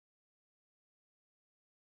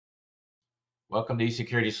Welcome to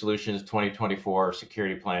eSecurity Solutions 2024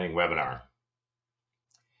 Security Planning Webinar.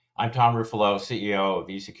 I'm Tom Ruffalo, CEO of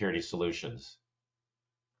eSecurity Solutions.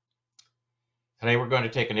 Today we're going to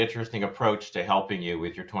take an interesting approach to helping you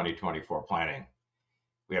with your 2024 planning.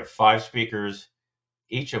 We have 5 speakers,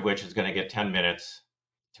 each of which is going to get 10 minutes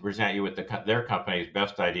to present you with their company's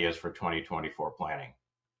best ideas for 2024 planning.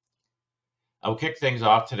 I'll kick things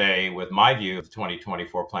off today with my view of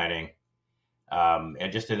 2024 planning.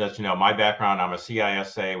 And just to let you know, my background, I'm a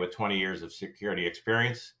CISA with 20 years of security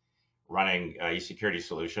experience running eSecurity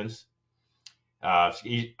Solutions.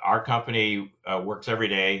 Our company works every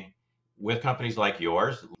day with companies like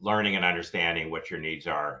yours, learning and understanding what your needs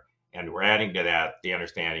are. And we're adding to that the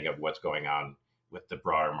understanding of what's going on with the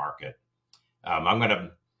broader market. I'm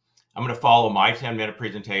going to follow my 10-minute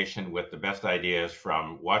presentation with the best ideas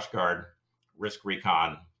from WatchGuard,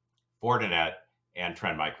 RiskRecon, Fortinet, and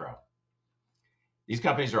Trend Micro. These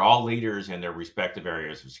companies are all leaders in their respective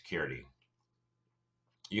areas of security.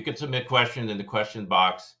 You can submit questions in the question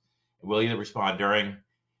box. We'll either respond during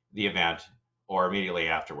the event or immediately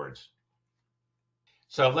afterwards.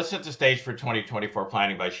 So let's set the stage for 2024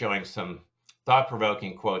 planning by showing some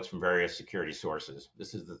thought-provoking quotes from various security sources.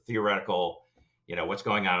 This is the theoretical, what's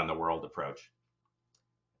going on in the world approach.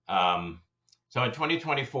 So in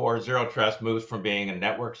 2024, Zero Trust moves from being a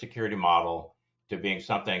network security model to being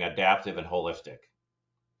something adaptive and holistic.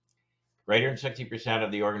 Greater than 60%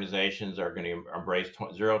 of the organizations are going to embrace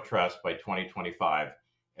Zero Trust by 2025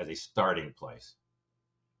 as a starting place.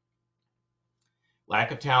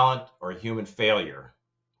 Lack of talent or human failure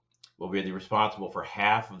will be responsible for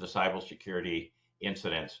half of the cybersecurity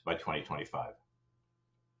incidents by 2025.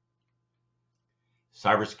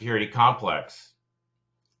 Cybersecurity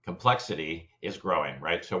complexity is growing,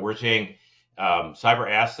 right? So we're seeing cyber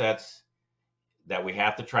assets that we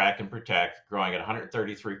have to track and protect growing at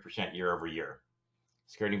 133% year over year.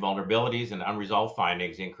 Security vulnerabilities and unresolved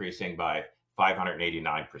findings increasing by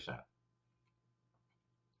 589%.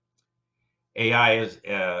 AI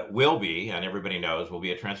will be, and everybody knows, will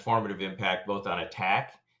be a transformative impact both on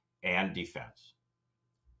attack and defense.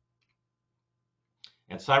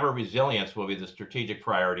 And cyber resilience will be the strategic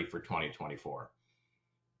priority for 2024.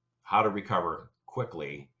 How to recover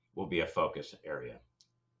quickly will be a focus area.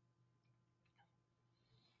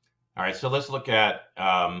 All right, so let's look at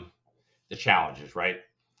the challenges, right?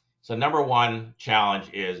 So number one challenge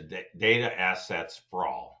is data asset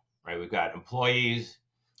sprawl, right? We've got employees,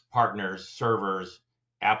 partners, servers,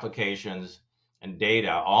 applications, and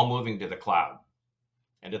data all moving to the cloud.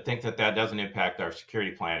 And to think that that doesn't impact our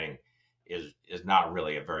security planning is not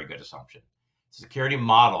really a very good assumption. The security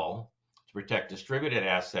model to protect distributed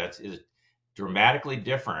assets is dramatically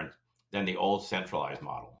different than the old centralized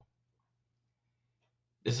model.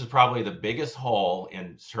 This is probably the biggest hole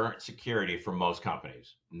in current security for most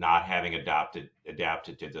companies, not having adapted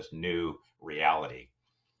to this new reality.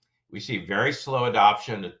 We see very slow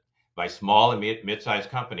adoption by small and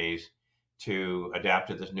mid-sized companies to adapt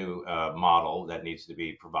to this new model that needs to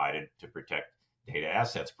be provided to protect data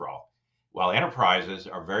asset sprawl, while enterprises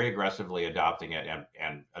are very aggressively adopting it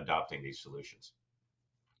and adopting these solutions.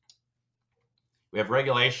 We have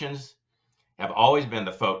regulations have always been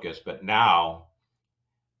the focus, but now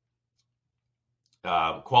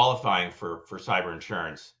qualifying for cyber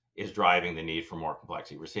insurance is driving the need for more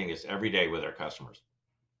complexity. We're seeing this every day with our customers.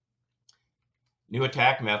 New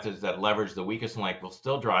attack methods that leverage the weakest link will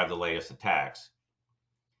still drive the latest attacks,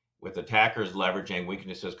 with attackers leveraging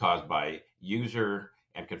weaknesses caused by user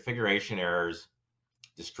and configuration errors,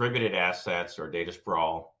 distributed assets or data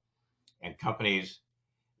sprawl, and companies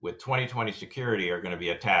with 2020 security are going to be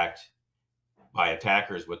attacked by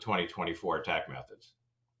attackers with 2024 attack methods,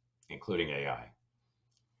 including AI.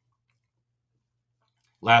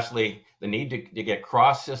 Lastly, the need to get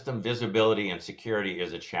cross-system visibility and security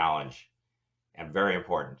is a challenge and very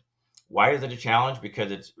important. Why is it a challenge?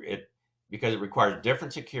 Because it requires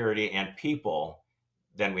different security and people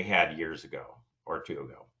than we had years ago or 2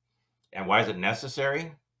 ago. And why is it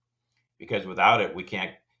necessary? Because without it, we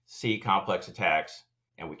can't see complex attacks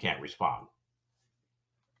and we can't respond.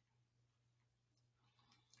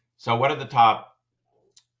 So what are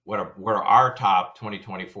our top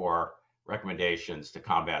 2024 recommendations to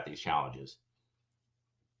combat these challenges?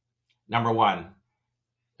 Number one,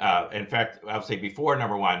 in fact, I'll say before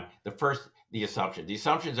number one, the assumption. The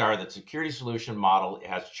assumptions are that security solution model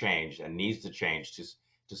has changed and needs to change to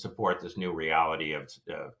support this new reality of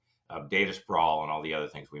data sprawl and all the other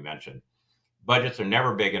things we mentioned. Budgets are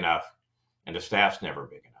never big enough and the staff's never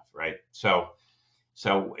big enough, right? So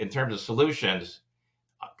in terms of solutions,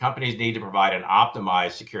 companies need to provide an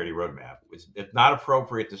optimized security roadmap. It's not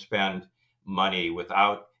appropriate to spend money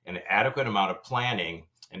without an adequate amount of planning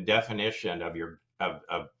and definition of your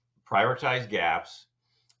of prioritized gaps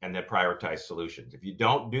and then prioritize solutions. If you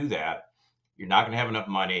don't do that, you're not going to have enough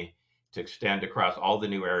money to extend across all the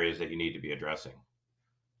new areas that you need to be addressing.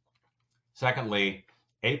 Secondly,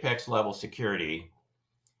 apex level security,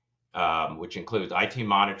 which includes IT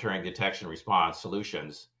monitoring, detection, response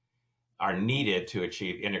solutions, are needed to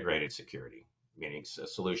achieve integrated security, meaning a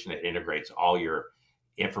solution that integrates all your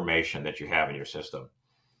information that you have in your system.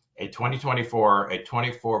 A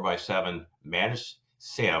 24/7 managed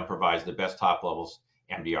SIEM provides the best top levels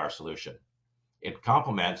MDR solution. It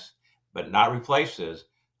complements, but not replaces,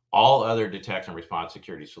 all other detection and response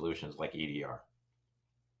security solutions like EDR.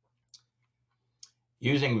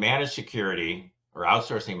 Using managed security or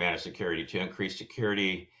outsourcing managed security to increase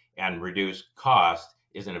security and reduce cost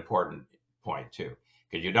is an important point too,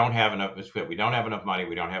 because we don't have enough money,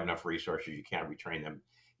 we don't have enough resources, you can't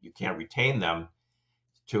retain them,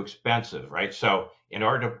 too expensive, right? So in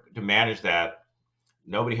order to manage that,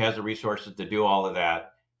 nobody has the resources to do all of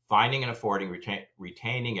that. Finding and affording,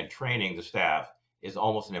 retaining and training the staff is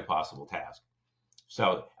almost an impossible task.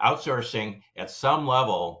 So outsourcing at some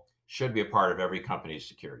level should be a part of every company's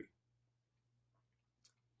security.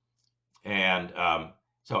 And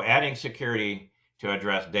so adding security to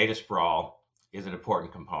address data sprawl is an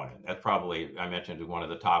important component. That's probably, I mentioned, one of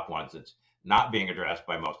the top ones that's not being addressed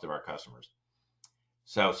by most of our customers.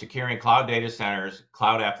 So securing cloud data centers,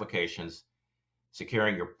 cloud applications,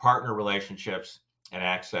 securing your partner relationships and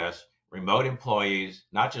access, remote employees,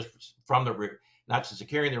 not just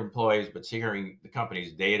securing their employees, but securing the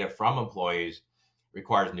company's data from employees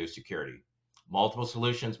requires new security. Multiple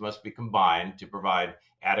solutions must be combined to provide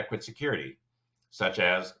adequate security, such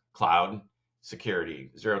as cloud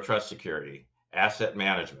security, zero trust security, asset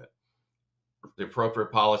management, the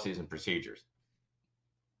appropriate policies and procedures.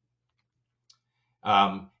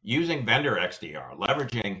 Using vendor XDR,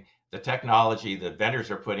 leveraging the technology that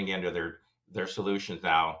vendors are putting into their solutions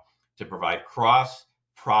now to provide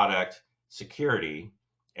cross-product security,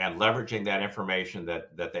 and leveraging that information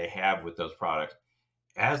that they have with those products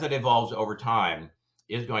as it evolves over time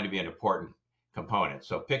is going to be an important component.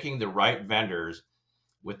 So picking the right vendors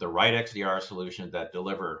with the right XDR solutions that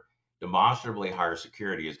deliver demonstrably higher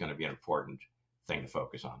security is going to be an important thing to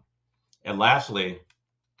focus on. And lastly,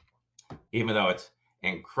 even though it's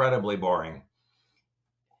incredibly boring,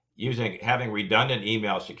 having redundant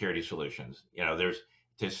email security solutions.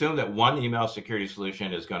 To assume that one email security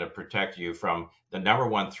solution is going to protect you from the number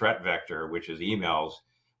one threat vector, which is emails,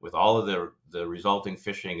 with all of the resulting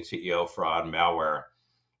phishing, CEO fraud, malware,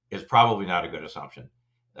 is probably not a good assumption.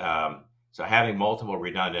 So having multiple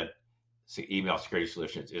redundant email security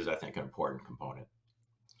solutions is, I think, an important component.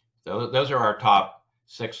 So those are our top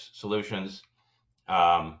 6 solutions. We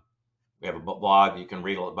have a blog. You can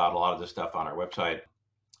read about a lot of this stuff on our website.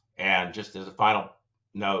 And just as a final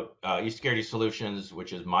note, eSecurity Solutions,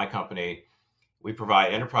 which is my company, we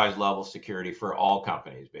provide enterprise-level security for all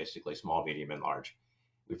companies, basically small, medium, and large.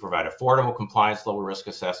 We provide affordable compliance level risk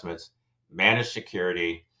assessments, managed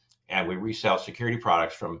security, and we resell security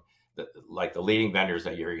products from the leading vendors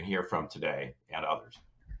that you're going to hear from today and others.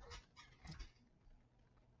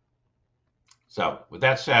 So with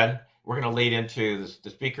that said, we're going to lead into the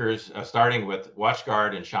speakers, starting with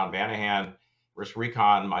WatchGuard and Sean Banahan,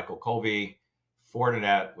 RiskRecon, Michael Colby,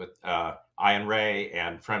 Fortinet with Ian Ray,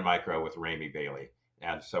 and Friend Micro with Ramey Bailey.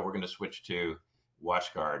 And so we're going to switch to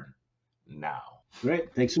WatchGuard now.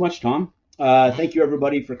 Great. Thanks so much, Tom. Thank you,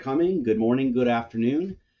 everybody, for coming. Good morning, good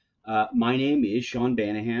afternoon. My name is Sean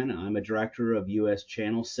Banahan. I'm a director of U.S.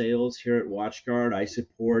 channel sales here at WatchGuard. I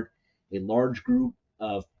support a large group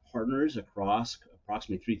of partners across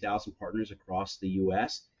approximately 3,000 partners across the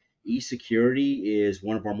U.S. eSecurity is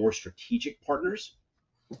one of our more strategic partners,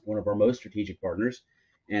 one of our most strategic partners.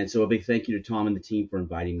 And so a big thank you to Tom and the team for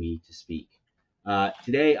inviting me to speak.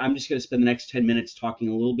 Today, I'm just going to spend the next 10 minutes talking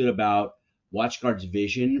a little bit about WatchGuard's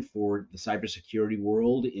vision for the cybersecurity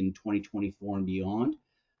world in 2024 and beyond.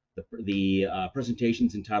 The presentation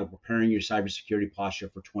is entitled Preparing Your Cybersecurity Posture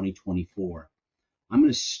for 2024. I'm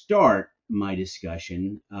going to start my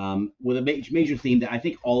discussion with a major theme that I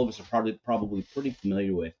think all of us are probably pretty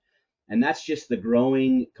familiar with, and that's just the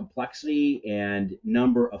growing complexity and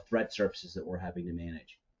number of threat surfaces that we're having to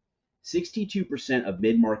manage. 62% of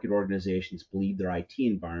mid-market organizations believe their IT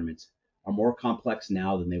environments are more complex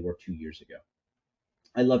now than they were 2 years ago.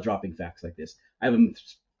 I love dropping facts like this. I have them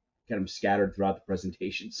kind of scattered throughout the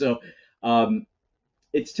presentation. So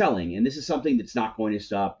it's telling, and this is something that's not going to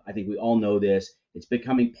stop. I think we all know this. It's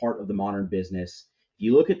becoming part of the modern business. If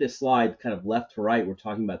you look at this slide, kind of left to right, we're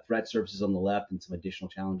talking about threat surfaces on the left and some additional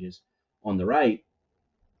challenges on the right,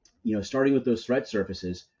 starting with those threat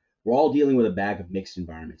surfaces, we're all dealing with a bag of mixed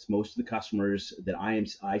environments. Most of the customers that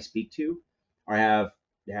I speak to have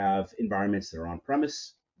environments that are on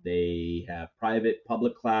premise. They have private,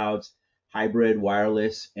 public clouds, hybrid,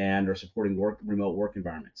 wireless, and are supporting remote work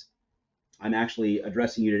environments. I'm actually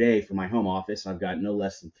addressing you today from my home office. I've got no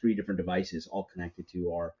less than 3 different devices all connected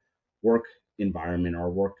to our work environment,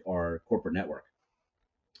 our corporate network.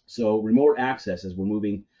 So remote access, as we're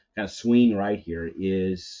moving kind of swing right here,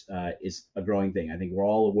 is a growing thing. I think we're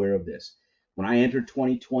all aware of this. When I entered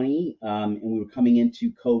 2020 and we were coming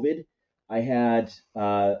into COVID, I had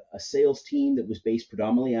a sales team that was based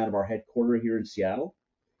predominantly out of our headquarters here in Seattle.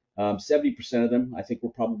 70% of them, I think, we're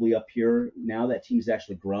probably up here now. That team has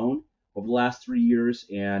actually grown over the last 3 years,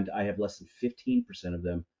 and I have less than 15% of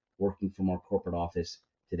them working from our corporate office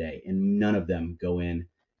today, and none of them go in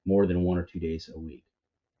more than 1 or 2 days a week.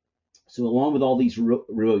 So along with all these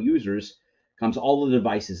remote users comes all the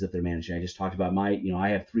devices that they're managing. I just talked about I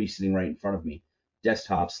have 3 sitting right in front of me: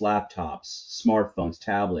 desktops, laptops, smartphones,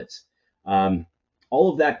 tablets.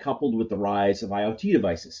 All of that coupled with the rise of IoT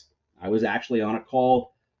devices. I was actually on a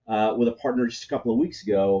call with a partner just a couple of weeks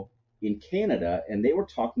ago in Canada, and they were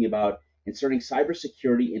talking about inserting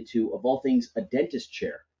cybersecurity into, of all things, a dentist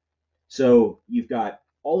chair. So you've got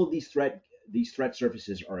all of these threat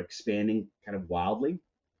surfaces are expanding kind of wildly,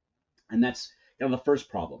 and that's kind of the first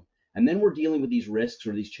problem. And then we're dealing with these risks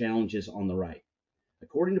or these challenges on the right.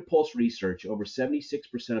 According to Pulse Research, over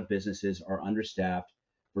 76% of businesses are understaffed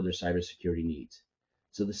for their cybersecurity needs.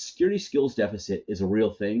 So the security skills deficit is a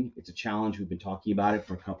real thing. It's a challenge. We've been talking about it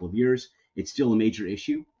for a couple of years. It's still a major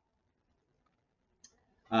issue.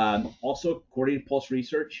 Also, according to Pulse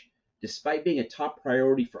Research, despite being a top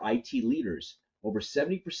priority for IT leaders, over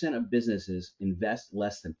 70% of businesses invest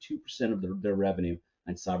less than 2% of their revenue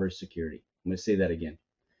on cybersecurity. I'm going to say that again.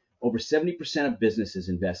 Over 70% of businesses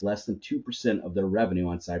invest less than 2% of their revenue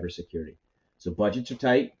on cybersecurity. So budgets are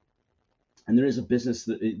tight, and there is the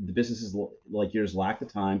businesses like yours lack the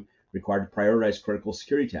time required to prioritize critical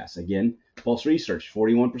security tasks. Again, Pulse Research,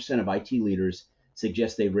 41% of IT leaders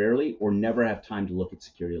suggest they rarely or never have time to look at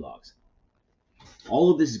security logs.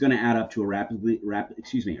 All of this is going to add up to a rapidly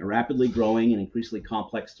growing and increasingly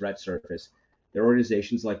complex threat surface that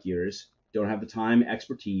organizations like yours don't have the time,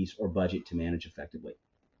 expertise, or budget to manage effectively.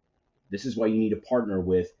 This is why you need to partner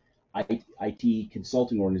with IT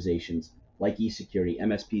consulting organizations like eSecurity,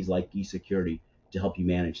 MSPs like eSecurity, to help you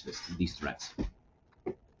manage these threats.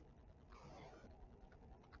 All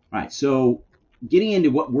right, so getting into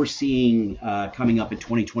what we're seeing coming up in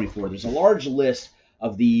 2024, there's a large list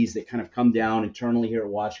of these that kind of come down internally here at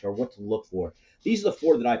WatchGuard, what to look for. These are the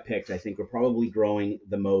 4 that I picked, I think, are probably growing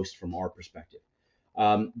the most from our perspective.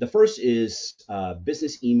 The first is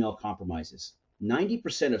business email compromises.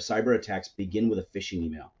 90% of cyber attacks begin with a phishing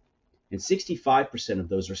email, and 65% of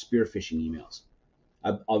those are spear phishing emails.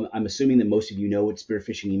 I'm assuming that most of you know what spear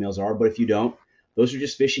phishing emails are, but if you don't, those are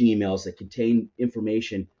just phishing emails that contain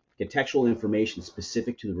contextual information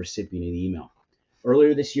specific to the recipient of the email.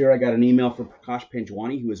 Earlier this year, I got an email from Prakash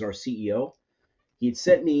Panjwani, who is our CEO. He had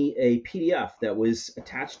sent me a PDF that was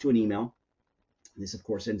attached to an email. This, of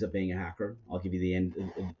course, ends up being a hacker. I'll give you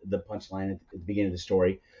the punchline at the beginning of the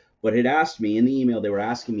story. But it asked me, in the email, they were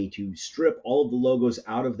asking me to strip all of the logos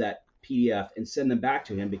out of that PDF and send them back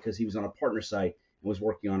to him because he was on a partner site and was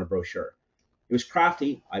working on a brochure. It was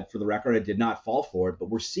crafty. For the record, I did not fall for it,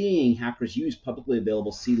 but we're seeing hackers use publicly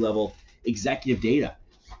available C-level executive data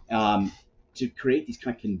to create these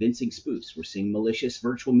kind of convincing spoofs. We're seeing malicious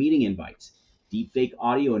virtual meeting invites, deepfake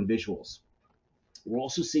audio and visuals. We're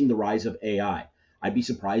also seeing the rise of AI. I'd be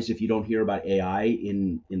surprised if you don't hear about AI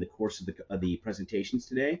in the course of the presentations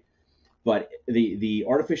today. But the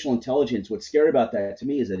artificial intelligence, what's scary about that to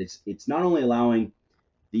me is that it's not only allowing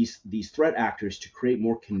these threat actors to create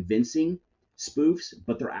more convincing spoofs,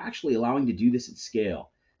 but they're actually allowing to do this at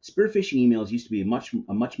scale. Spear phishing emails used to be a much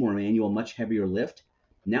more manual, much heavier lift.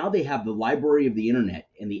 Now they have the library of the internet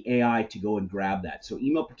and the AI to go and grab that. So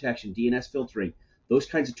email protection, DNS filtering, those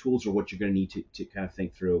kinds of tools are what you're going to need to kind of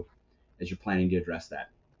think through as you're planning to address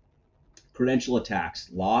that. Credential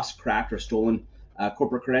attacks, lost, cracked, or stolen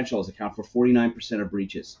corporate credentials account for 49% of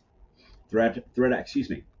breaches. Threat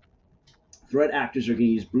actors are going to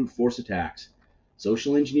use brute force attacks,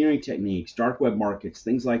 social engineering techniques, dark web markets,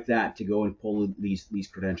 things like that to go and pull these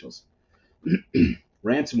credentials.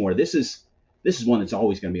 Ransomware. This is one that's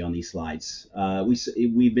always going to be on these slides.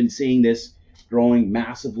 We've been seeing this growing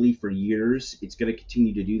massively for years. It's going to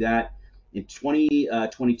continue to do that. In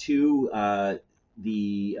 2022,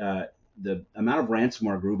 the amount of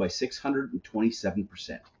ransomware grew by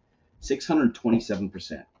 627%.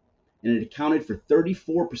 627%. and it accounted for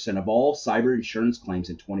 34% of all cyber insurance claims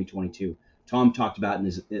in 2022. Tom talked about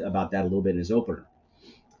that a little bit in his opener.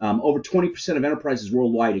 Over 20% of enterprises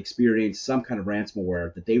worldwide experienced some kind of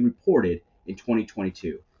ransomware that they reported in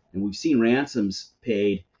 2022, and we've seen ransoms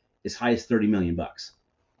paid as high as 30 million bucks.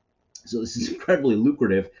 So this is incredibly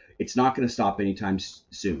lucrative. It's not going to stop anytime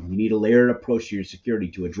soon. You need a layered approach to your security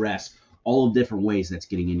to address all the different ways that's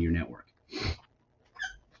getting into your network.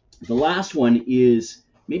 The last one is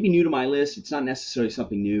maybe new to my list. It's not necessarily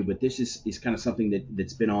something new, but this is kind of something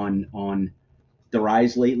that's been on the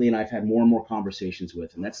rise lately, and I've had more and more conversations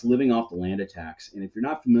with, and that's living off the land attacks. And if you're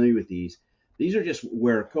not familiar with these are just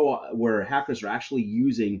where hackers are actually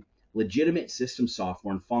using legitimate system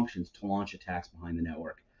software and functions to launch attacks behind the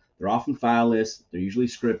network. They're often fileless, they're usually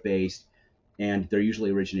script-based, and they're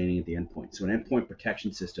usually originating at the endpoint. So an endpoint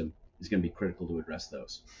protection system is going to be critical to address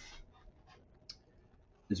those.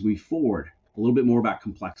 As we forward, a little bit more about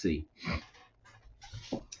complexity.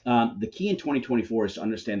 The key in 2024 is to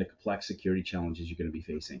understand the complex security challenges you're going to be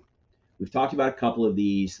facing. We've talked about a couple of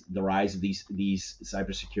these, the rise of these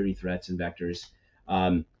cybersecurity threats and vectors.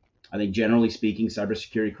 I think generally speaking,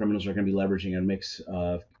 cybersecurity criminals are going to be leveraging a mix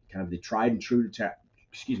of kind of the tried and true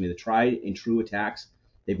attacks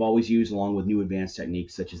they've always used, along with new advanced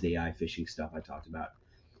techniques such as the AI phishing stuff I talked about.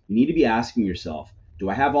 You need to be asking yourself, do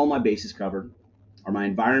I have all my bases covered? Are my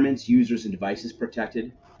environments, users, and devices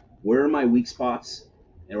protected? Where are my weak spots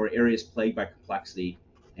or areas plagued by complexity?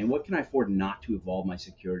 And what can I afford not to evolve my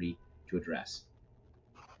security to address?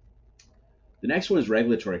 The next one is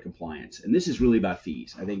regulatory compliance, and this is really about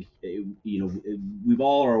fees. I think we've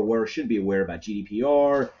all are aware, should be aware about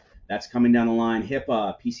GDPR. That's coming down the line.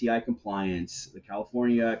 HIPAA, PCI compliance, the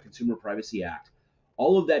California Consumer Privacy Act.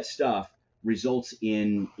 All of that stuff results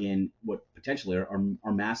in what potentially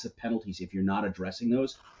are massive penalties if you're not addressing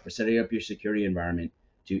those or setting up your security environment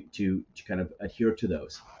to kind of adhere to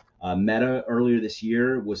those. Meta earlier this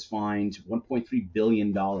year was fined $1.3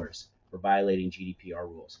 billion for violating GDPR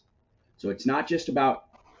rules. So it's not just about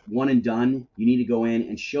one and done. You need to go in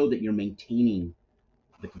and show that you're maintaining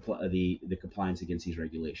the compliance against these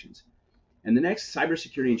regulations. And the next,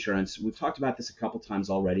 cybersecurity insurance. We've talked about this a couple times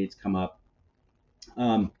already. It's come up.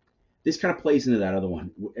 This kind of plays into that other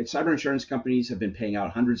one. Cyber insurance companies have been paying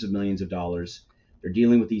out hundreds of millions of dollars. They're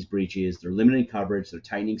dealing with these breaches. They're limiting coverage. They're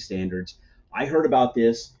tightening standards. I heard about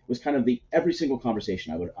this. It was kind of every single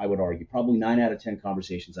conversation, I would argue. Probably 9 out of 10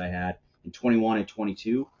 conversations I had in 21 and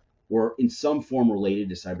 22 were in some form related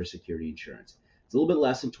to cybersecurity insurance. It's a little bit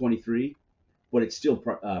less in 23, but it's still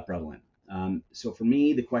prevalent. So for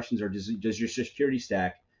me, the questions are, does your security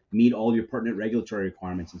stack meet all your pertinent regulatory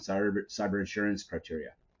requirements and cyber insurance criteria?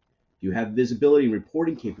 Do you have visibility and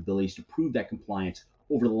reporting capabilities to prove that compliance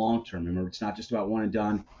over the long term? Remember, it's not just about one and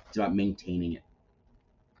done, it's about maintaining it.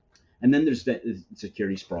 And then there's the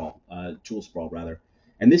security sprawl, tool sprawl rather.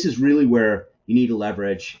 And this is really where you need to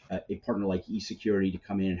leverage a partner like eSecurity to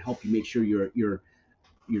come in and help you make sure you're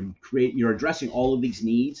addressing all of these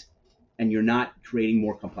needs and you're not creating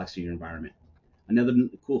more complexity in your environment. Another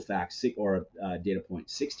cool fact or data point: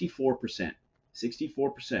 64%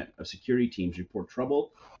 of security teams report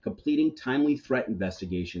trouble completing timely threat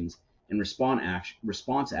investigations and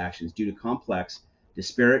response actions due to complex,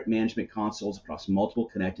 disparate management consoles across multiple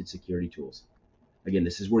connected security tools. Again,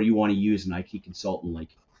 this is where you want to use an IT consultant like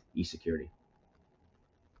eSecurity.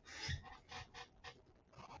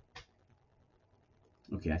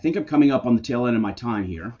 Okay, I think I'm coming up on the tail end of my time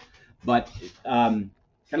here, but kind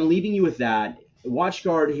of leaving you with that,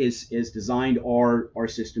 WatchGuard has designed our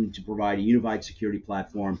system to provide a unified security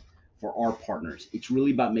platform for our partners. It's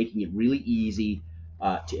really about making it really easy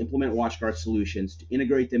to implement WatchGuard solutions, to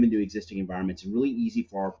integrate them into existing environments, and really easy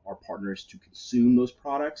for our partners to consume those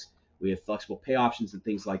products. We have flexible pay options and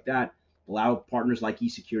things like that. Allow partners like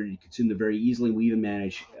eSecurity to consume them very easily. We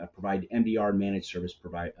even provide MDR managed service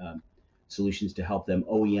solutions to help them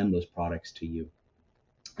OEM those products to you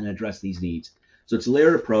and address these needs. So it's a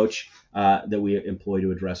layered approach that we employ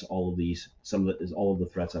to address all of the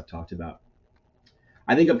threats I've talked about.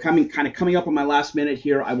 I think I'm coming up on my last minute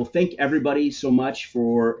here. I will thank everybody so much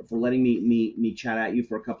for letting me chat at you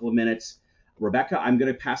for a couple of minutes. Rebecca, I'm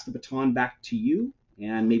going to pass the baton back to you,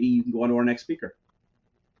 and maybe you can go on to our next speaker.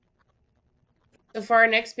 So for our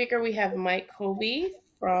next speaker, we have Mike Colby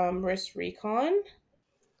from RiskRecon.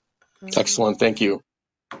 Excellent, thank you.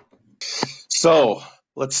 So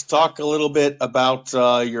let's talk a little bit about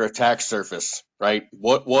your attack surface, right?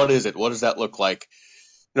 What is it? What does that look like?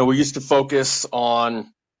 We used to focus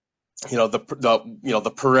on,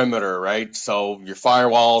 the perimeter, right? So your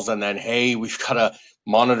firewalls, and then, hey, we've got to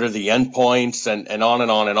monitor the endpoints and on and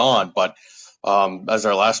on and on. But as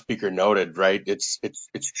our last speaker noted, right? It's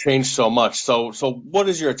changed so much. So what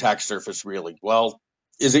is your attack surface really? Well,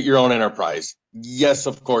 is it your own enterprise? Yes,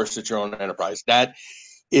 of course, it's your own enterprise. That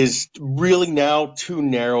is really now too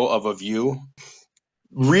narrow of a view.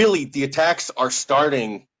 Really, the attacks are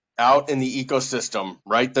starting out in the ecosystem,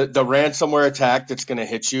 right? The ransomware attack that's going to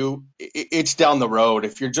hit you, it's down the road.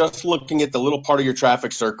 If you're just looking at the little part of your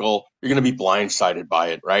traffic circle, you're going to be blindsided by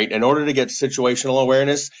it, right? In order to get situational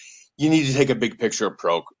awareness, you need to take a big picture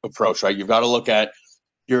approach, right? You've got to look at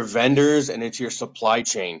your vendors and into your supply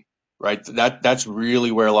chain, right? That's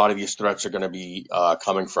really where a lot of these threats are going to be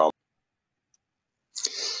coming from.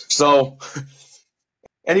 So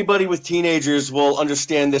anybody with teenagers will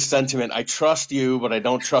understand this sentiment. I trust you, but I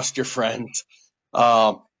don't trust your friends.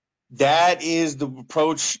 That is the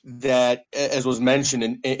approach that, as was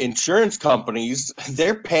mentioned, insurance companies,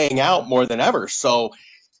 they're paying out more than ever. So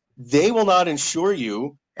they will not insure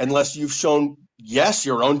you unless you've shown, yes,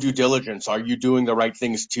 your own due diligence. Are you doing the right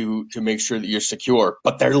things to make sure that you're secure?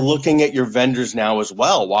 But they're looking at your vendors now as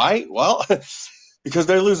well. Why? Well, because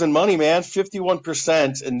they're losing money, man.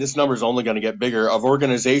 51%, and this number is only going to get bigger, of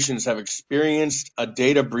organizations have experienced a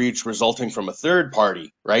data breach resulting from a third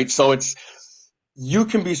party, right? So you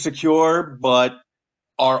can be secure, but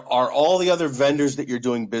are all the other vendors that you're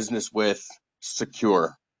doing business with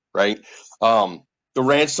secure, right? The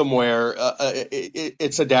ransomware,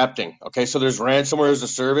 it's adapting. Okay, so there's ransomware as a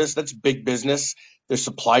service. That's big business. There's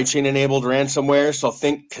supply chain enabled ransomware. So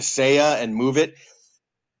think Kaseya and MoveIt.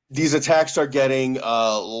 These attacks are getting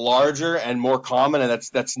larger and more common, and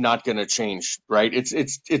that's not going to change, right?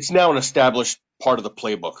 It's now an established part of the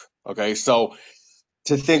playbook. Okay, so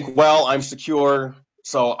to think, well, I'm secure,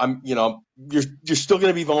 so you're still going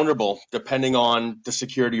to be vulnerable depending on the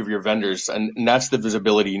security of your vendors, and that's the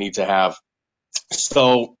visibility you need to have.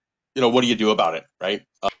 So, what do you do about it, right?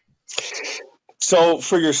 So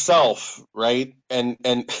for yourself, right, and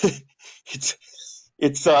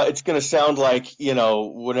it's going to sound like,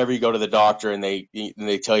 whenever you go to the doctor and they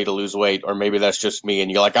tell you to lose weight, or maybe that's just me,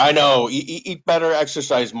 and you're like, I know, eat better,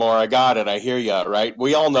 exercise more. I got it. I hear you, right?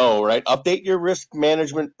 We all know, right? Update your risk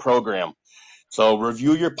management program. So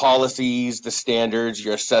review your policies, the standards,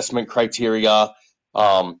 your assessment criteria,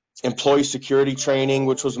 employee security training,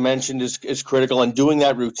 which was mentioned, is critical, and doing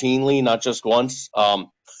that routinely, not just once.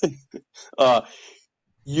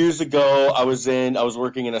 Years ago, I was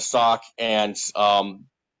working in a SOC, and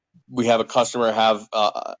we have a customer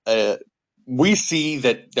we see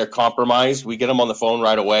that they're compromised. We get them on the phone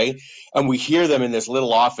right away, and we hear them in this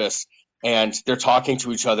little office, and they're talking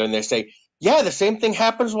to each other, and they say, yeah, the same thing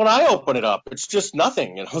happens when I open it up. It's just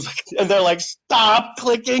nothing. And I was like, and they're like, stop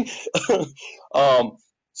clicking.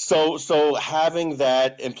 So having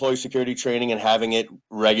that employee security training and having it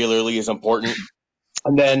regularly is important.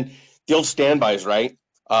 And then the old standbys, right?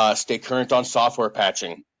 Stay current on software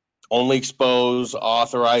patching. Only expose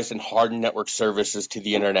authorized and hardened network services to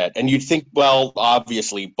the internet. And you'd think, well,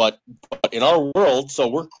 obviously, but in our world, so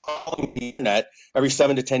we're calling the internet every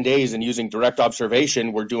 7 to 10 days and using direct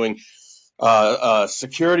observation. We're doing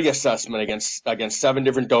security assessment against 7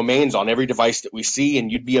 different domains on every device that we see,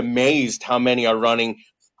 and you'd be amazed how many are running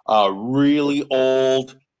really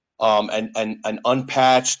old and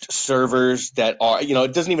unpatched servers that are,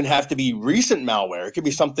 it doesn't even have to be recent malware. It could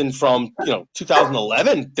be something from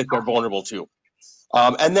 2011 that they're vulnerable to.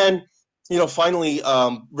 And then finally,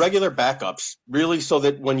 regular backups, really, so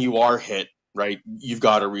that when you are hit, right, you've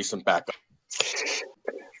got a recent backup.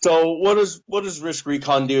 So what does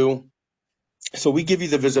RiskRecon do? So we give you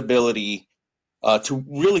the visibility to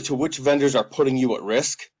which vendors are putting you at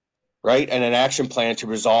risk, right? And an action plan to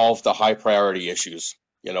resolve the high priority issues,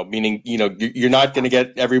 meaning, you're not going to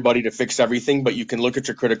get everybody to fix everything, but you can look at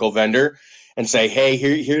your critical vendor and say, hey,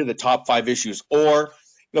 here are the top 5 issues. Or,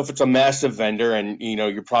 if it's a massive vendor and,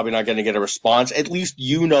 you're probably not going to get a response, at least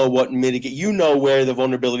where the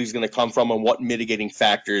vulnerability is going to come from and what mitigating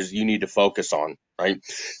factors you need to focus on, right?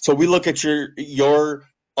 So we look at your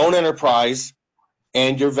own enterprise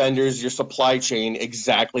and your vendors, your supply chain,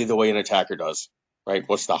 exactly the way an attacker does, right?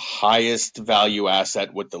 What's the highest value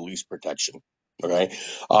asset with the least protection, okay?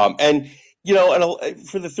 And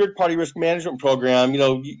for the third-party risk management program,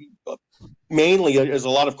 mainly there's a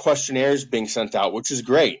lot of questionnaires being sent out, which is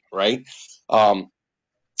great, right?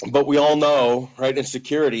 But we all know, right, in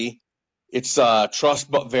security, it's trust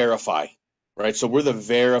but verify, right? So we're the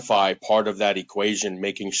verify part of that equation,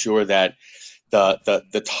 making sure that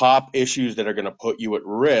the top issues that are going to put you at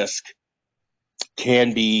risk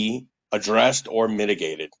can be addressed or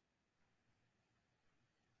mitigated.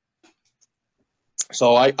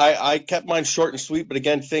 So I kept mine short and sweet, but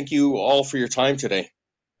again, thank you all for your time today.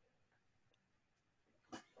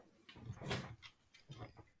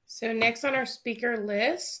 So next on our speaker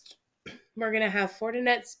list, we're going to have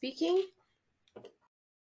Fortinet speaking.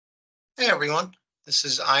 Hey everyone, this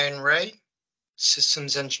is Ian Ray,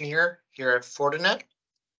 systems engineer here at Fortinet,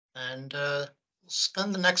 and we'll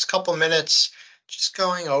spend the next couple minutes just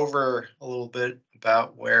going over a little bit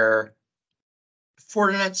about where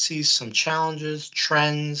Fortinet sees some challenges,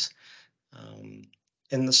 trends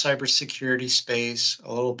in the cybersecurity space,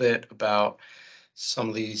 a little bit about some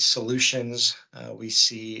of the solutions we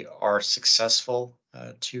see are successful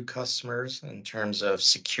to customers in terms of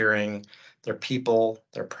securing their people,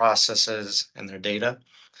 their processes, and their data.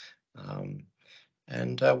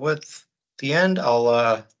 And with the end,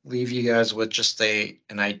 I'll leave you guys with just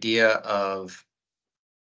an idea of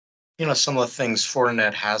some of the things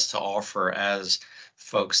Fortinet has to offer as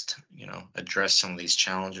folks address some of these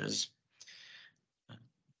challenges.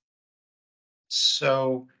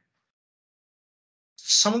 So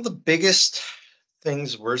some of the biggest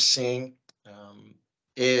things we're seeing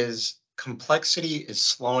is complexity is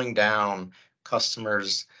slowing down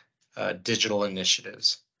customers' digital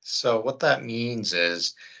initiatives. So what that means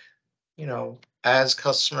is, as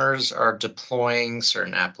customers are deploying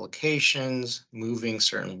certain applications, moving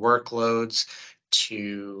certain workloads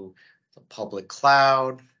to the public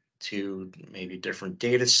cloud, to maybe different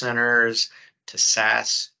data centers, to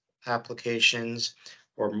SaaS applications,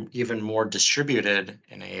 or even more distributed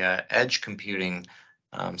in a edge computing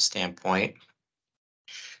standpoint,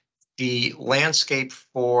 the landscape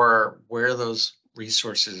for where those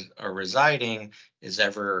resources are residing is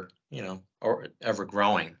ever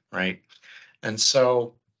growing, right? And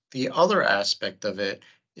so the other aspect of it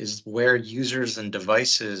is where users and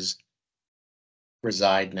devices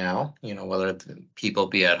reside now, whether people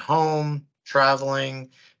be at home,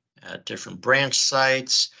 traveling, at different branch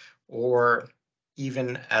sites, or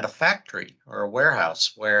even at a factory or a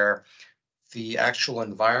warehouse where the actual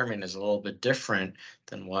environment is a little bit different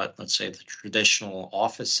than what, let's say, the traditional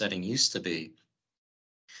office setting used to be.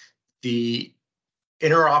 The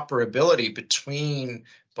interoperability between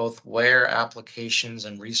both where applications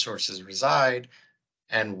and resources reside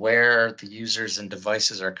and where the users and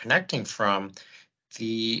devices are connecting from,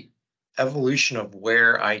 the evolution of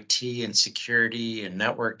where IT and security and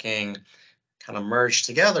networking kind of merged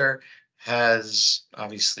together has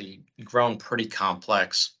obviously grown pretty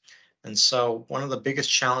complex. And so one of the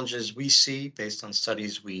biggest challenges we see based on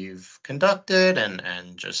studies we've conducted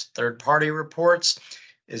and just third-party reports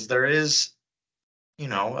is there is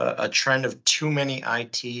a trend of too many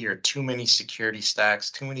IT or too many security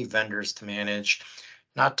stacks, too many vendors to manage,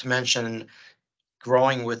 not to mention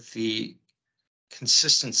growing with the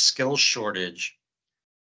consistent skill shortage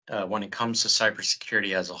when it comes to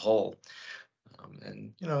cybersecurity as a whole.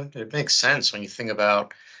 And it makes sense when you think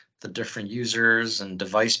about the different users and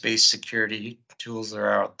device-based security tools that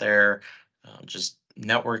are out there, just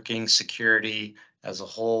networking security as a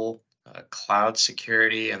whole, cloud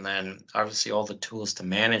security, and then obviously all the tools to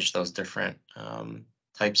manage those different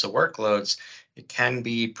types of workloads. It can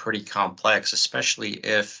be pretty complex, especially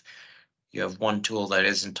if you have one tool that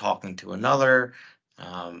isn't talking to another.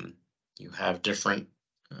 You have different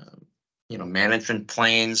management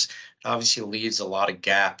planes. It obviously leaves a lot of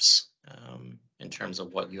gaps in terms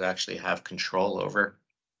of what you actually have control over.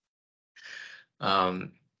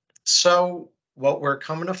 So what we're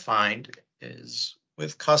coming to find is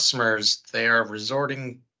with customers, they are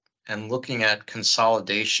resorting and looking at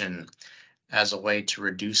consolidation as a way to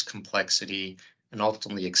reduce complexity and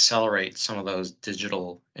ultimately accelerate some of those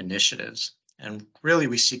digital initiatives. And really,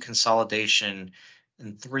 we see consolidation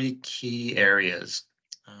in three key areas.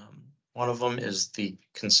 One of them is the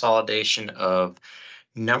consolidation of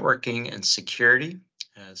networking and security,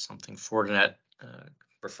 as something Fortinet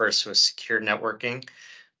refers to as secure networking,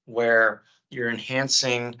 where you're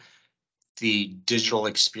enhancing the digital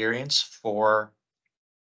experience for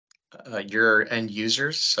your end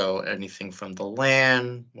users. So anything from the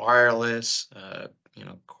LAN, wireless,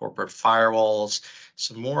 corporate firewalls.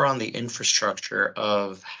 So more on the infrastructure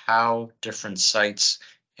of how different sites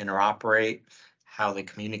interoperate, how they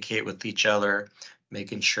communicate with each other,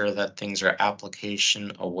 making sure that things are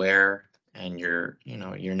application aware and you're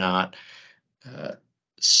not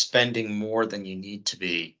spending more than you need to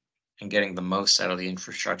be and getting the most out of the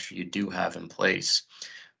infrastructure you do have in place.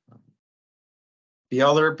 The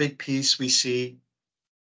other big piece we see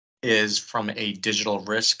is from a digital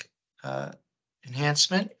risk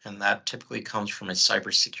enhancement, and that typically comes from a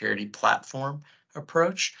cybersecurity platform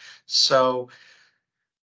approach. So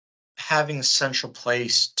having a central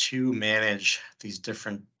place to manage these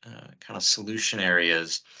different kind of solution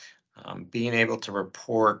areas, being able to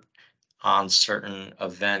report on certain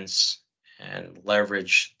events and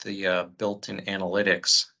leverage the built-in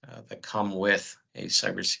analytics that come with a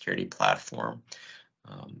cybersecurity platform.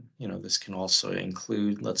 This can also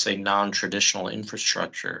include, let's say, non-traditional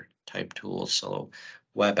infrastructure type tools, so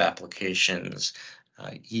web applications,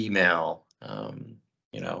 email,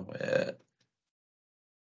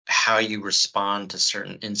 how you respond to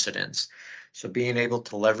certain incidents. So being able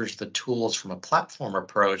to leverage the tools from a platform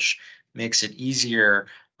approach makes it easier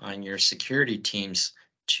on your security teams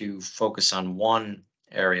to focus on one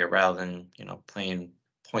area rather than, playing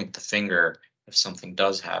point the finger if something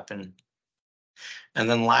does happen. And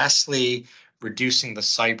then lastly, reducing the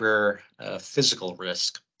cyber physical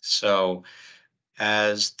risk. So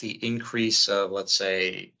as the increase of, let's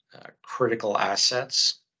say, critical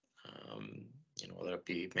assets, whether it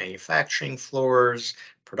be manufacturing floors,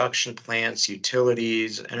 production plants,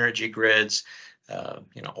 utilities, energy grids,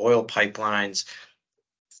 oil pipelines,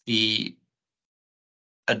 the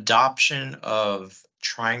adoption of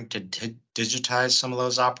trying to digitize some of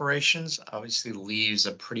those operations obviously leaves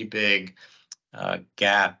a pretty big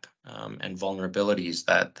gap and vulnerabilities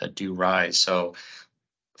that do rise. So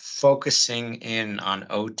focusing in on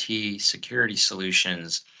OT security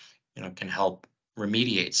solutions, can help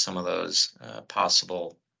remediate some of those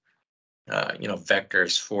possible,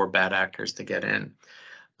 vectors for bad actors to get in.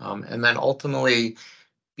 And then ultimately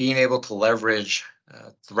being able to leverage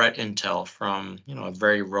threat intel from, a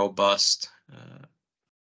very robust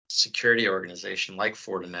security organization like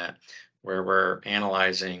Fortinet, where we're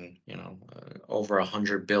analyzing, over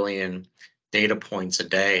 100 billion data points a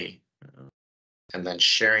day, and then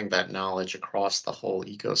sharing that knowledge across the whole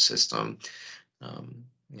ecosystem,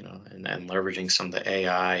 and leveraging some of the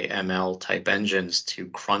AI, ML type engines to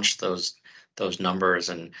crunch those numbers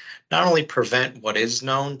and not only prevent what is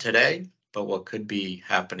known today, but what could be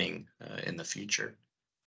happening in the future.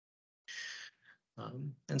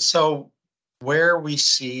 And so where we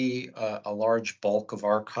see a large bulk of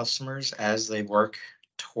our customers as they work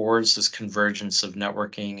towards this convergence of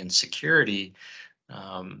networking and security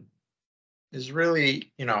is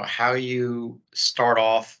really, how you start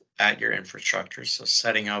off at your infrastructure. So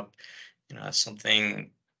setting up,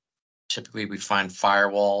 something typically we find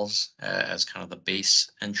firewalls as kind of the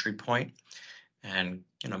base entry point. And,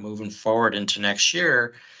 moving forward into next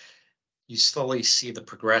year, you slowly see the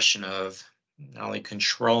progression of not only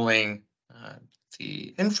controlling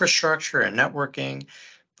the infrastructure and networking,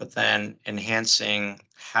 but then enhancing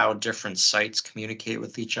how different sites communicate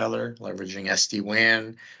with each other, leveraging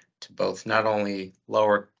SD-WAN to both not only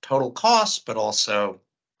lower total costs, but also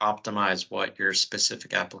optimize what your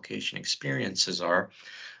specific application experiences are.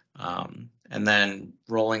 And then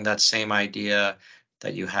rolling that same idea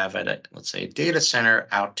that you have at let's say, a data center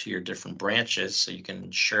out to your different branches so you can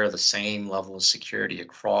ensure the same level of security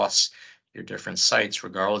across your different sites,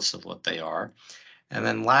 regardless of what they are. And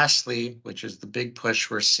then lastly, which is the big push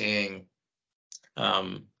we're seeing,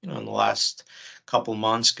 in the last couple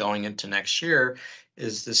months going into next year,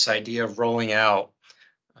 is this idea of rolling out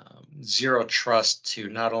zero trust to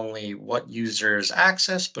not only what users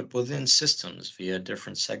access, but within systems via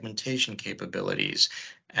different segmentation capabilities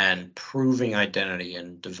and proving identity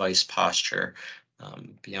and device posture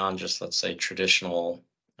beyond just, let's say, traditional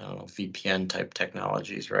VPN type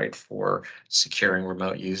technologies, right, for securing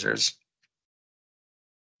remote users.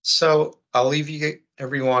 So I'll leave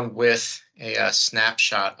everyone with a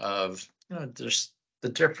snapshot of just the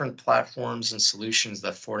different platforms and solutions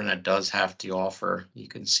that Fortinet does have to offer. You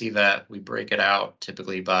can see that we break it out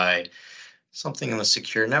typically by something in the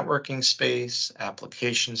secure networking space,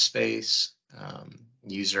 application space,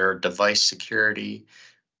 user device security,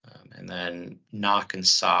 and then NOC and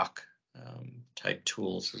SOC type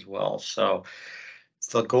tools as well. So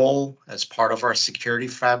the goal as part of our security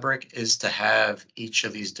fabric is to have each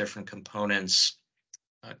of these different components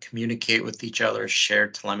communicate with each other, share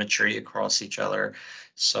telemetry across each other.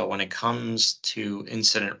 So when it comes to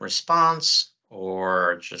incident response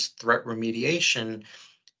or just threat remediation,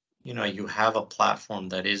 you have a platform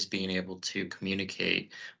that is being able to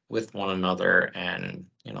communicate with one another and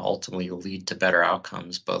ultimately lead to better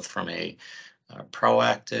outcomes, both from a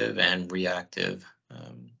proactive and reactive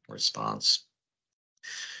response.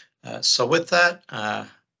 So with that,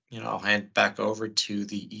 I'll hand back over to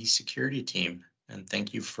the eSecurity team, and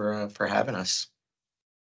thank you for having us.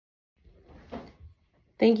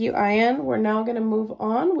 Thank you, Ian. We're now going to move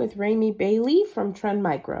on with Rami Bailey from Trend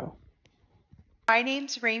Micro. My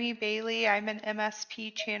name's Rami Bailey. I'm an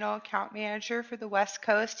MSP channel account manager for the West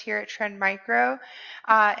Coast here at Trend Micro.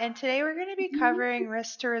 And today we're going to be covering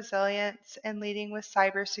risk to resilience and leading with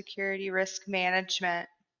cybersecurity risk management.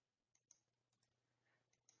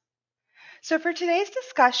 So for today's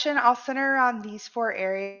discussion, I'll center around these 4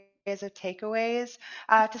 areas of takeaways.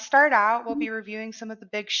 To start out, we'll be reviewing some of the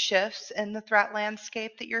big shifts in the threat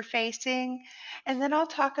landscape that you're facing, and then I'll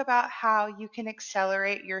talk about how you can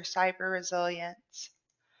accelerate your cyber resilience.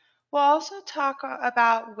 We'll also talk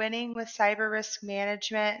about winning with cyber risk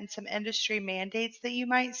management and some industry mandates that you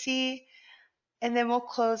might see, and then we'll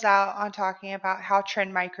close out on talking about how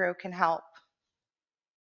Trend Micro can help.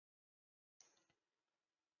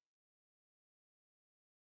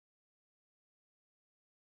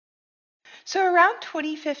 So around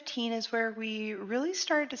 2015 is where we really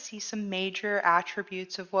started to see some major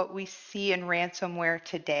attributes of what we see in ransomware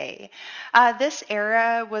today. This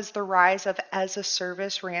era was the rise of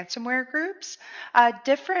as-a-service ransomware groups,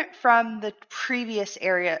 different from the previous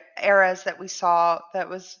eras that we saw that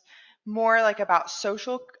was more like about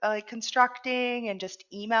social like constructing and just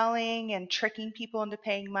emailing and tricking people into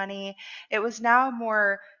paying money. It was now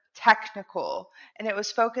more technical, and it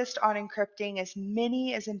was focused on encrypting as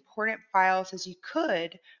many as important files as you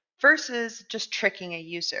could versus just tricking a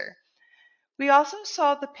user. We also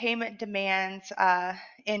saw the payment demands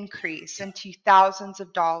increase into thousands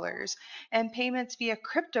of dollars, and payments via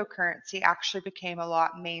cryptocurrency actually became a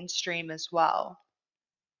lot mainstream as well.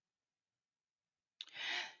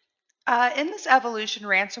 In this evolution,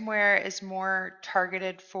 ransomware is more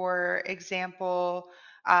targeted, for example,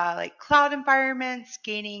 like cloud environments,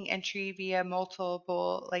 gaining entry via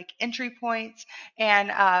multiple like entry points,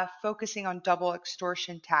 and focusing on double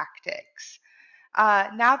extortion tactics.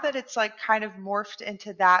 Now that it's like kind of morphed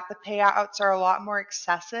into that, the payouts are a lot more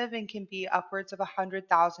excessive and can be upwards of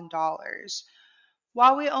 $100,000.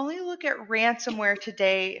 While we only look at ransomware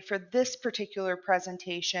today for this particular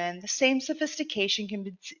presentation, the same sophistication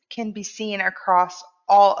can be seen across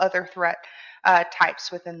all other threat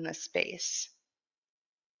types within this space.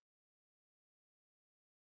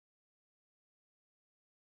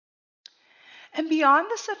 And beyond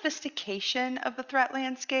the sophistication of the threat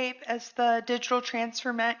landscape, as the digital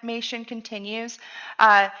transformation continues,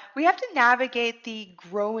 we have to navigate the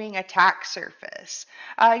growing attack surface.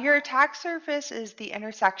 Your attack surface is the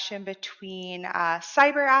intersection between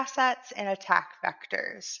cyber assets and attack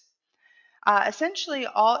vectors. Essentially,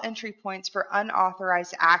 all entry points for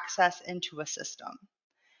unauthorized access into a system.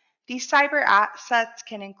 These cyber assets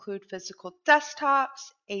can include physical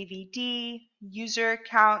desktops, AVD, user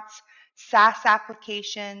accounts, SaaS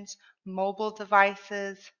applications, mobile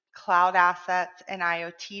devices, cloud assets, and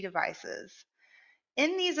IoT devices.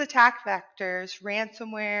 In these attack vectors,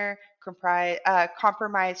 ransomware,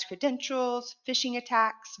 compromised credentials, phishing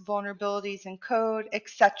attacks, vulnerabilities in code,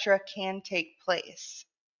 etc., can take place.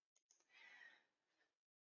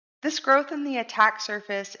 This growth in the attack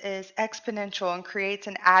surface is exponential and creates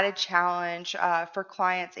an added challenge for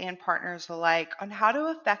clients and partners alike on how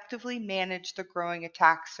to effectively manage the growing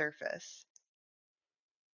attack surface.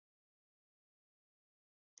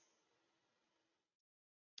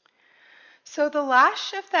 So the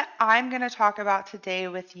last shift that I'm going to talk about today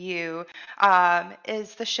with you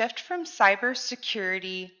is the shift from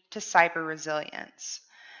cybersecurity to cyber resilience.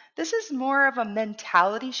 This is more of a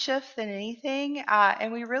mentality shift than anything,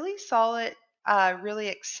 and we really saw it really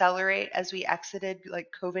accelerate as we exited like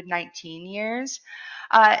COVID-19 years.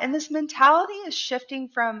 And this mentality is shifting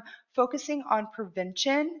from focusing on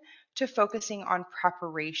prevention to focusing on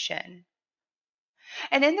preparation.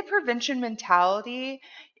 And in the prevention mentality,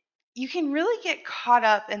 you can really get caught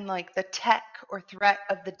up in like the tech or threat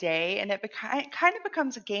of the day, and it kind of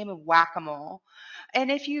becomes a game of whack-a-mole.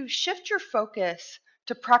 And if you shift your focus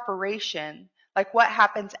to preparation, like what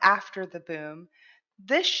happens after the boom,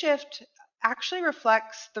 this shift actually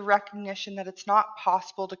reflects the recognition that it's not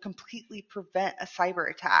possible to completely prevent a cyber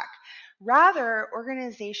attack. Rather,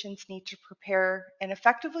 organizations need to prepare and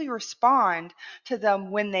effectively respond to them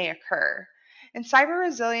when they occur. And cyber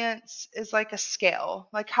resilience is like a scale.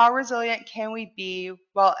 Like, how resilient can we be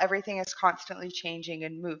while everything is constantly changing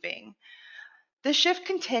and moving? The shift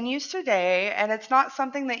continues today, and it's not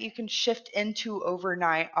something that you can shift into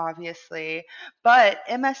overnight, obviously. But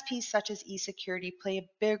MSPs such as eSecurity play a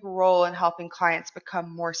big role in helping clients become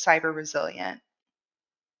more cyber resilient.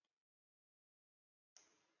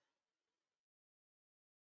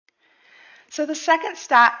 So the second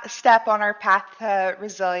step on our path to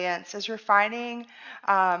resilience is refining,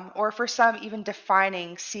 or for some, even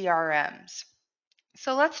defining CRMs.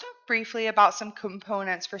 So let's talk briefly about some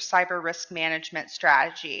components for cyber risk management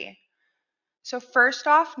strategy. So first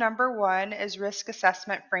off, number one is risk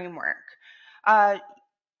assessment framework. Uh,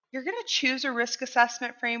 You're going to choose a risk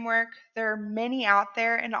assessment framework. There are many out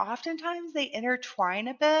there, and oftentimes they intertwine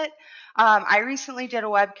a bit. I recently did a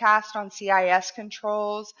webcast on CIS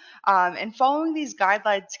controls, and following these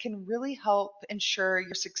guidelines can really help ensure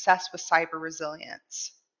your success with cyber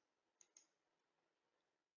resilience.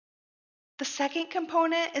 The second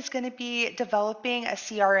component is going to be developing a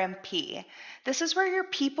CRMP. This is where your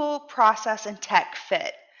people, process, and tech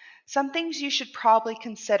fit. Some things you should probably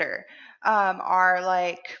consider are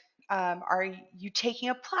like, are you taking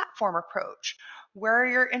a platform approach? Where are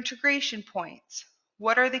your integration points?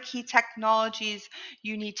 What are the key technologies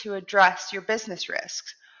you need to address your business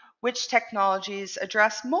risks? Which technologies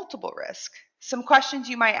address multiple risks? Some questions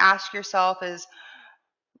you might ask yourself is,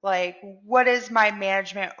 like, what is my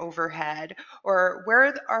management overhead? Or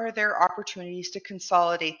where are there opportunities to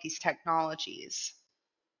consolidate these technologies?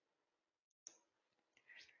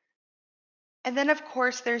 And then, of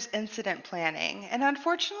course, there's incident planning. And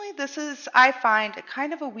unfortunately, this is, I find,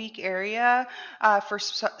 kind of a weak area for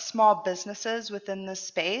small businesses within this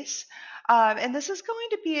space. And this is going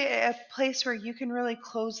to be a place where you can really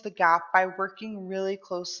close the gap by working really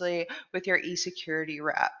closely with your eSecurity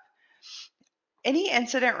rep. Any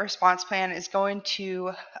incident response plan is going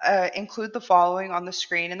to include the following on the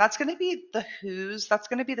screen, and that's going to be the who's, that's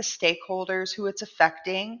going to be the stakeholders, who it's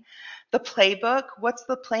affecting, the playbook, what's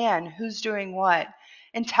the plan, who's doing what,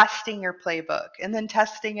 and testing your playbook, and then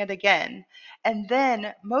testing it again. And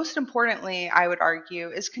then, most importantly, I would argue,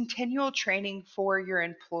 is continual training for your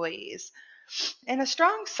employees. And a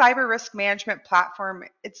strong cyber risk management platform,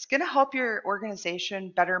 it's going to help your organization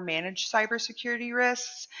better manage cybersecurity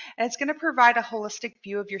risks, and it's going to provide a holistic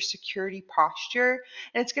view of your security posture,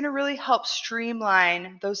 and it's going to really help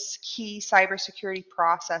streamline those key cybersecurity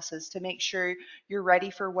processes to make sure you're ready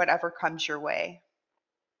for whatever comes your way.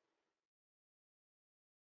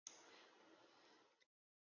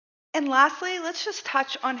 And lastly, let's just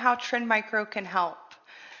touch on how Trend Micro can help.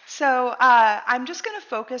 So I'm just going to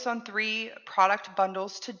focus on 3 product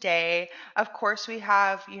bundles today. Of course, we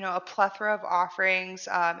have, a plethora of offerings,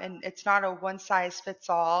 and it's not a one size fits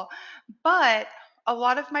all, but a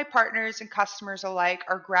lot of my partners and customers alike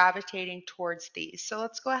are gravitating towards these. So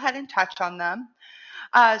let's go ahead and touch on them.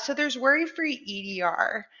 So there's worry-free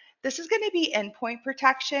EDR. This is going to be endpoint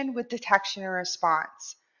protection with detection and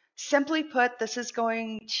response. Simply put, this is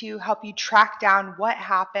going to help you track down what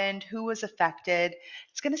happened, who was affected.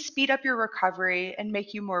 It's going to speed up your recovery and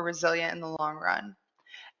make you more resilient in the long run.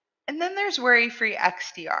 And then there's worry-free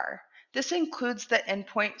XDR. This includes the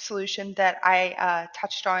endpoint solution that I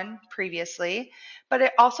touched on previously, but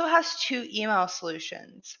it also has 2 email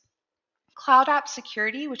solutions. Cloud App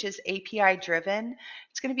Security, which is API driven.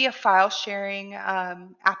 It's going to be a file sharing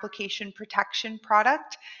application protection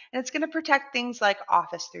product, and it's going to protect things like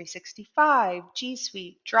Office 365, G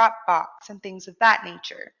Suite, Dropbox, and things of that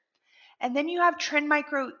nature. And then you have Trend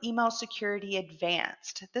Micro Email Security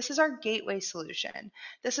Advanced. This is our gateway solution.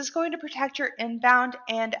 This is going to protect your inbound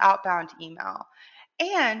and outbound email.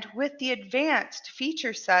 And with the advanced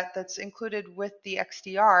feature set that's included with the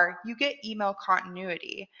XDR, you get email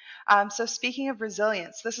continuity. So speaking of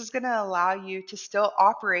resilience, this is going to allow you to still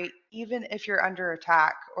operate even if you're under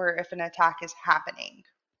attack or if an attack is happening.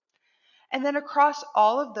 And then across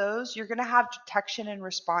all of those, you're going to have detection and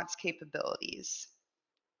response capabilities.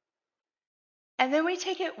 And then we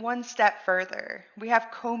take it one step further. We have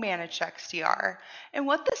co-managed XDR. And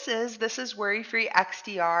what this is worry-free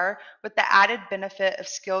XDR with the added benefit of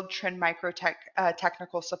skilled Trend Micro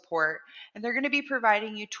technical support. And they're going to be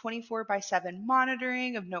providing you 24/7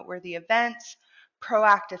 monitoring of noteworthy events,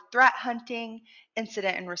 proactive threat hunting,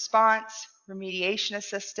 incident and response, remediation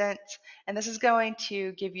assistance, and this is going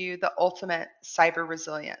to give you the ultimate cyber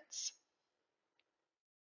resilience.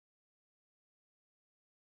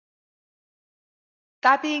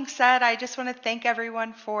 That being said, I just want to thank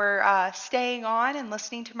everyone for staying on and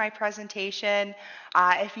listening to my presentation.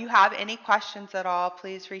 If you have any questions at all,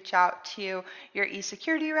 please reach out to your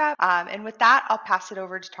eSecurity rep. And with that, I'll pass it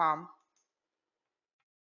over to Tom.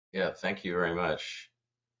 Yeah, thank you very much.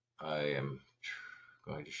 I am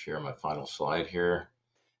going to share my final slide here.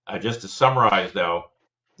 Just to summarize, though,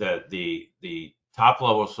 the top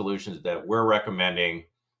level solutions that we're recommending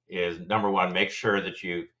is, number one, make sure that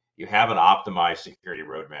you have an optimized security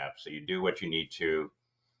roadmap. So you do what you need to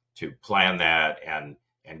plan that and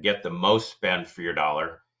get the most spend for your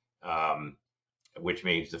dollar, which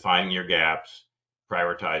means defining your gaps,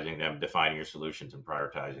 prioritizing them, defining your solutions, and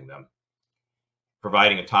prioritizing them.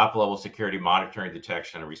 Providing a top level security monitoring,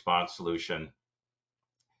 detection, and response solution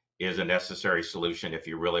is a necessary solution if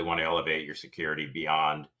you really want to elevate your security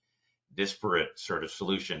beyond disparate sort of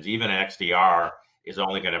solutions. Even XDR is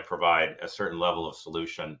only going to provide a certain level of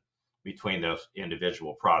solution between those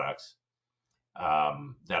individual products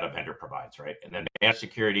that a vendor provides, right? And then managed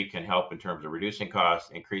security can help in terms of reducing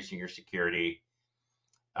costs, increasing your security,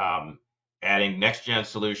 adding next-gen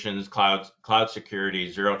solutions, cloud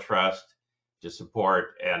security, zero trust to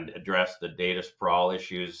support and address the data sprawl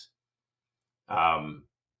issues. And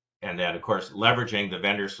then, of course, leveraging the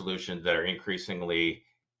vendor solutions that are increasingly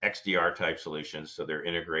XDR type solutions, so they're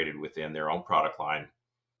integrated within their own product line.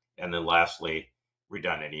 And then lastly,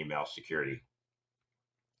 redundant email security.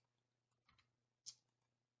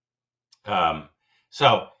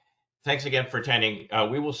 So thanks again for attending.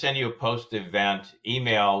 We will send you a post-event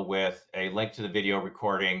email with a link to the video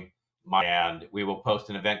recording, and we will post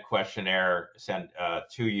an event questionnaire sent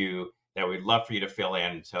to you that we'd love for you to fill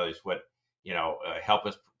in and tell us what, help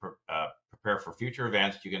us prepare for future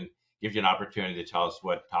events. Gives you an opportunity to tell us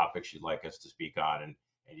what topics you'd like us to speak on and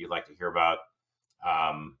you'd like to hear about.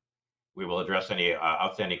 We will address any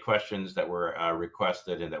outstanding questions that were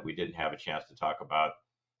requested and that we didn't have a chance to talk about.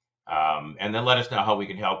 And then let us know how we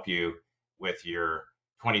can help you with your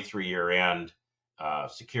 23 year end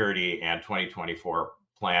security and 2024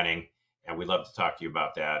 planning. And we'd love to talk to you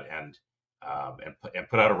about that and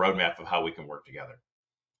put out a roadmap of how we can work together.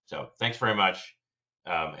 So thanks very much.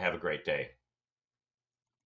 Have a great day.